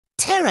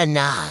Tara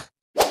na!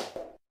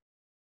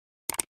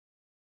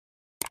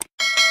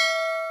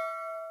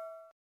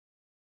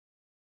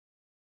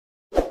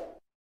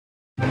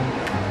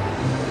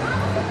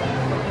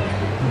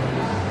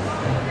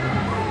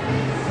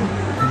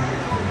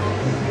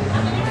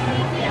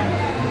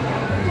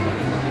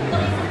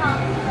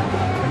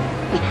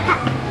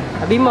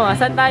 Sabi mo,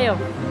 asan tayo?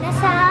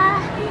 Nasa...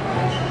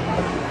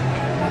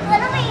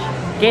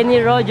 Kenny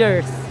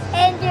Rogers.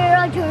 Andy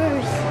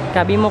Rogers.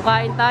 Sabi mo,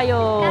 kain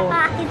tayo.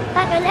 Kakain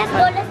tayo. Let's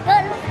go, let's go,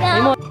 let's go.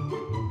 Sabi mo,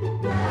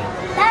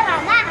 Tara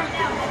na!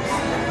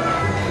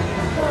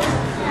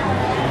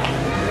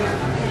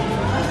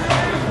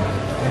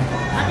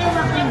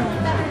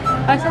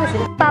 saan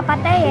siya?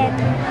 Papatayin.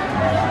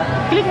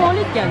 Click mo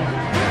ulit yan.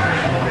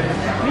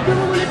 Video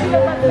mo ulit yung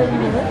papatayin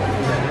mo.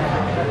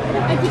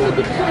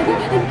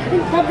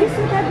 Tabius.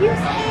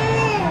 Tabius?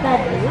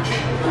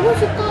 Oo,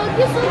 si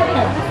Tabius.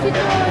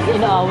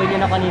 Inaaway niya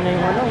na kanina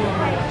yung ano.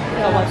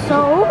 So,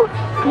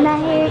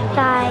 nahir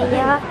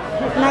tayo.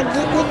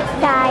 Nag-iit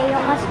tayo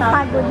kasi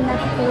pagod na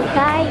po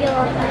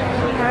tayo.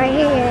 We're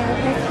here.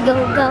 Let's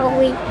go.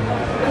 Wait.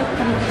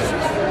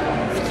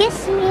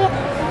 Excuse me.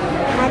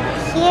 At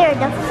here,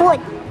 the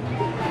food.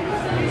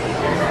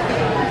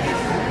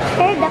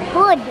 Here, the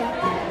food.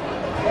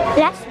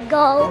 Let's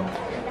go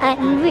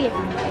and wait.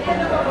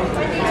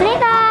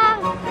 Clean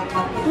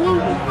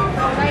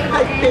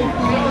Hi,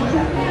 baby!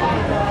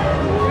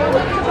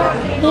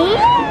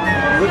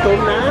 Gutom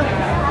na?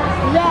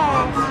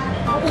 Yes.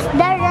 It's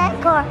the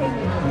record.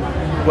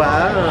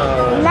 Wow!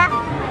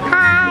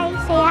 Hi,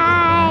 say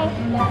hi.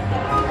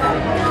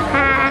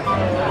 Hi.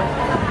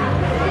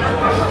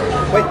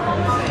 Wait!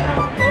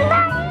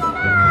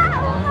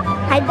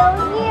 I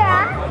don't hear.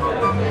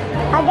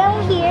 I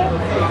don't hear.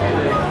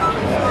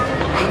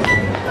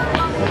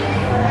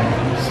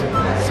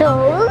 So,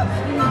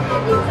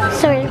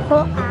 sorry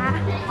po.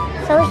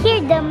 So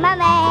here the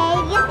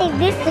mama. You think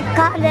this is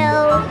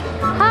candle.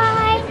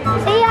 Hi.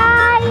 Say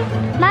hi.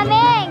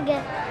 Mameng.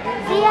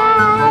 Say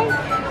hi.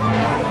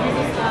 This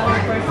is our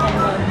first time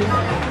bonding.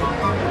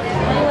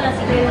 I was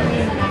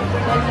very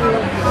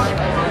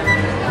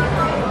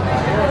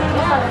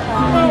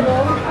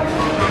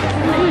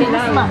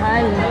mas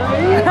mahal.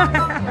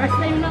 First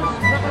time na.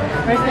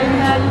 First time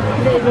na.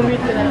 Hindi, lumit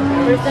ko na.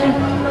 First time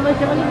naman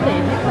siya malit eh.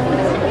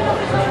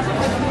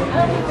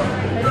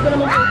 Pwede ko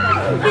naman po.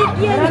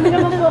 Marami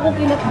naman po akong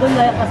kinat doon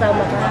dahil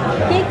kasama ka.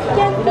 Cake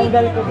yan.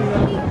 Tanggal ko din.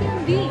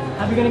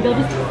 Sabi ka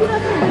nagdabis.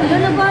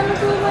 Lalabano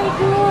ko,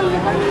 Michael.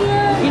 Ano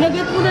yan?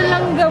 Ginagat mo na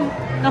langgam.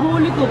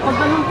 Nahuli ko. Pag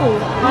ganun po.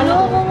 Kala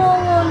ko.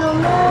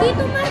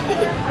 Dito,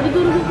 Michael.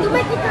 Dito,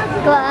 Michael.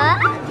 Kwa.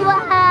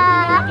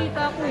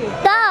 Nakita ko eh.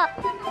 Stop.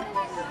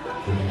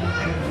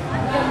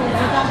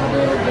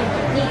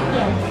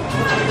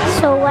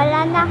 So,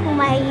 wala na akong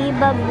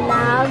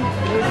maiba-vlog.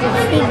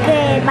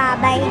 Sige,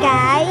 bye-bye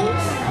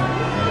guys.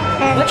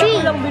 And Ba't ako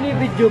 3. lang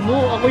binibidyo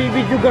mo? Ako yung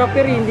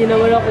videographer eh. Hindi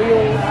naman ako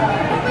yung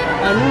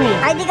ano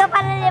eh. Ay, di ka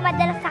pala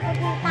madalas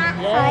nakikita.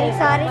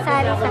 Sorry.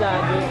 Ako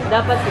lagi.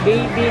 Dapat si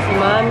baby, si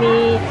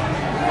mami,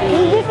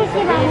 Hindi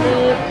si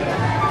Mami. Philip.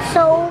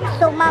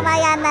 So,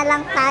 mamaya na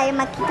lang tayo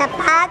magkita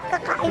pag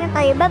kakain na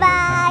tayo.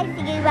 Bye-bye.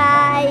 Sige,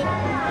 bye.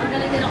 Ang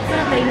galing din ako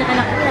sa train na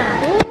anak niya.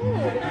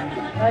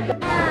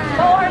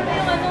 Power mo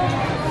yung ano.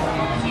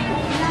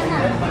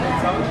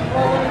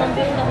 Oo,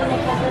 nandun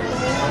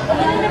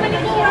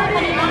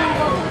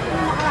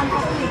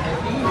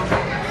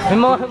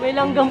ako may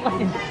langgam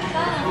kasi.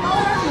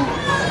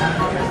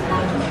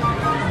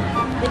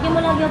 Bigyan mo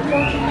lang yung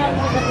floating na.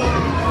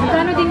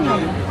 Magkano din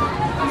yun?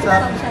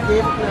 Sa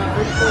gift na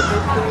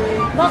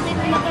Bakit?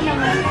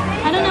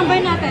 Ano number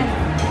natin?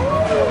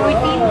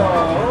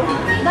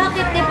 14?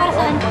 Bakit? Di para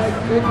saan?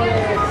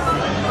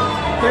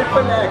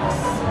 Triple X!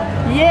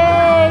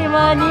 Yay!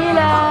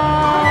 Manila!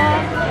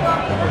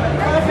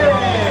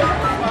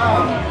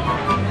 Wow!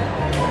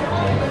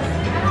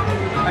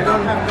 I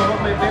don't have to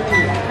hold my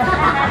belly.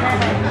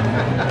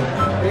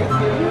 Thank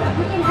you.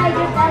 You can hide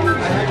your belly.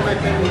 I had my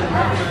belly.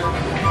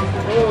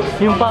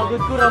 Yung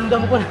pagod ko,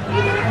 ramdam ko na.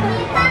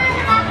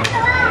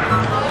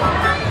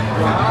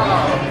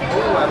 Wow!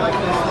 Oh, I like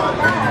this one.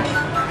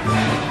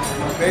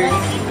 Very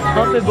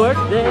Happy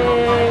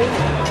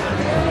birthday!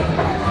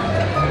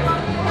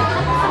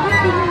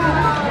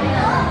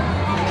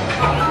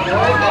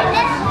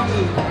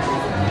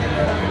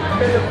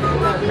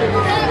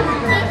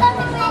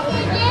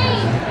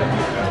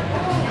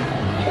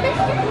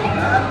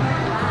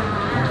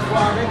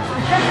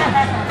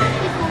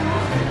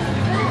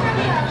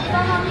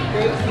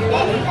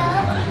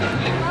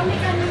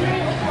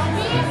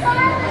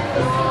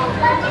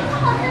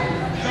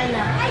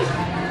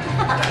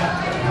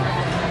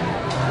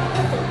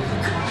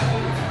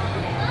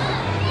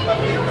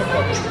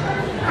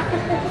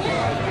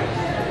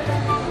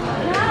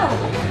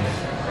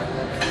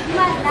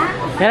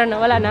 Meron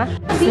na? Wala na?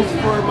 This is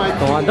for my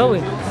Ito nga daw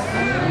eh.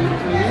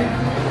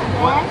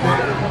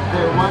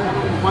 They're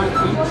one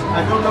each.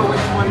 I don't know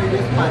which one it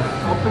is, but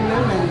open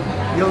them and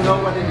you'll know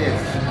what it is.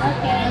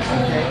 Okay.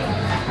 Okay.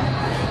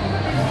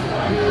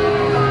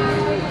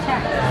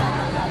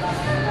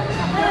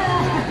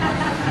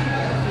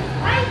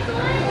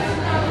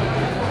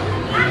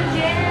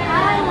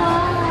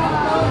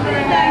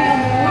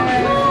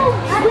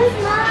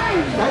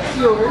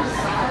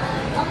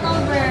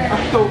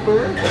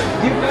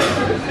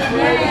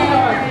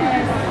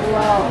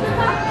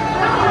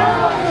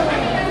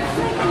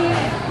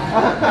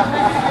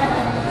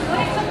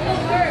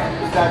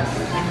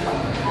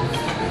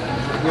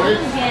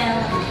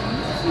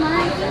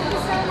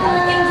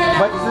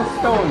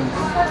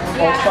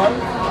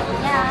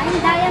 Ay,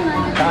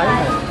 diamond.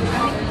 Diamond.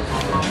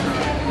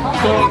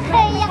 So,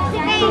 Nakayak si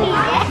Katie.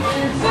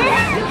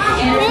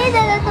 Hindi,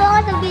 natutuwa ko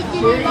sa video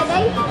nila,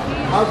 guys.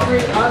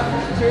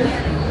 cheers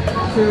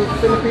to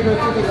Filipino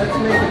TV. Let's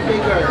make it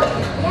bigger.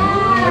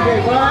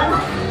 Okay, 1,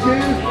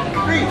 2,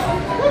 3.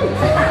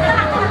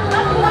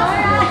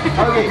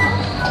 Okay.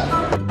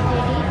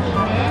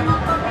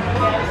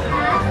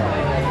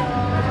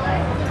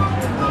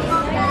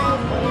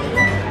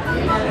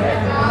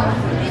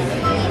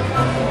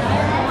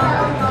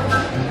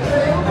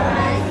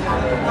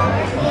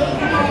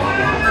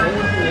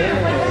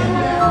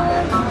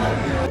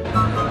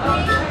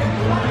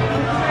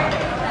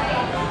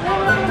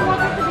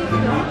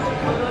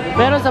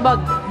 Meron sa bag.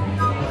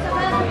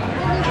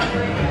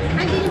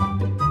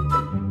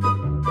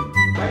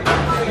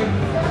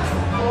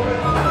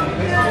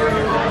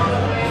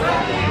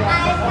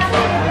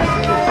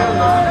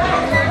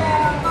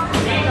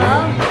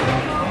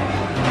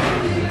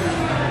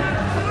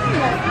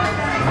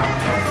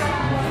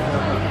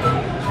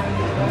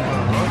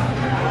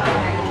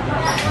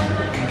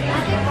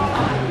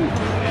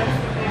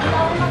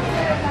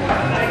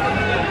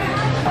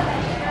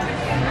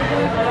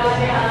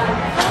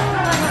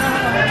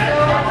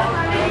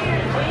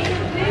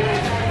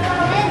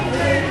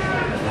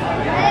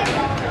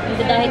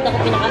 Hindi dahil ako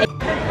pinakain.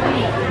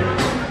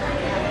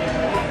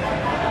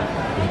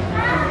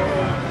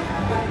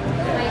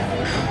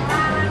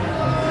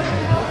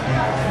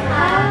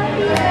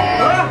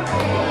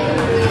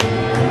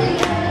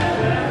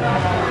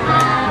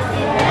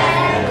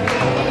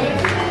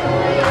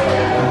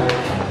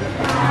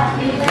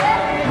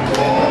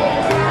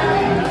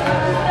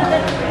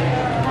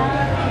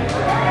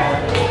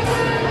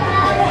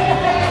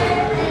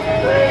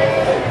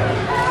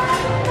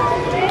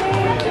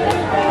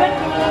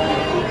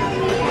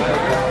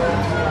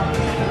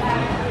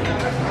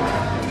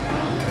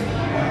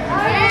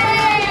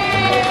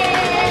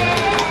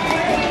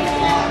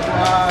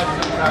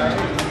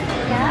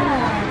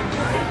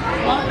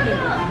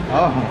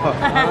 Oh,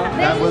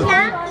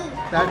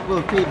 that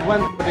will feed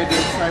one, put it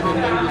inside and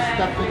then you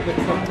stuff it with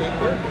some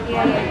paper.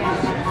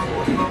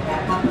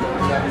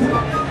 That's it.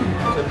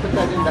 So put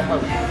that in the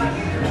house.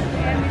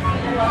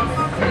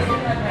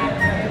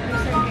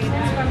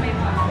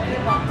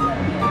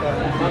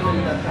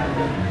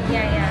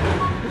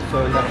 So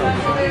in the house.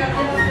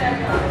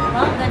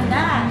 Wow,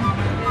 ganda.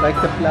 Like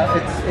the flower,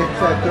 it's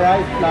a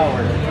dry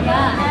flower.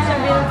 Yeah, it's a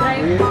real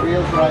dry.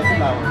 Real dry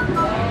flower.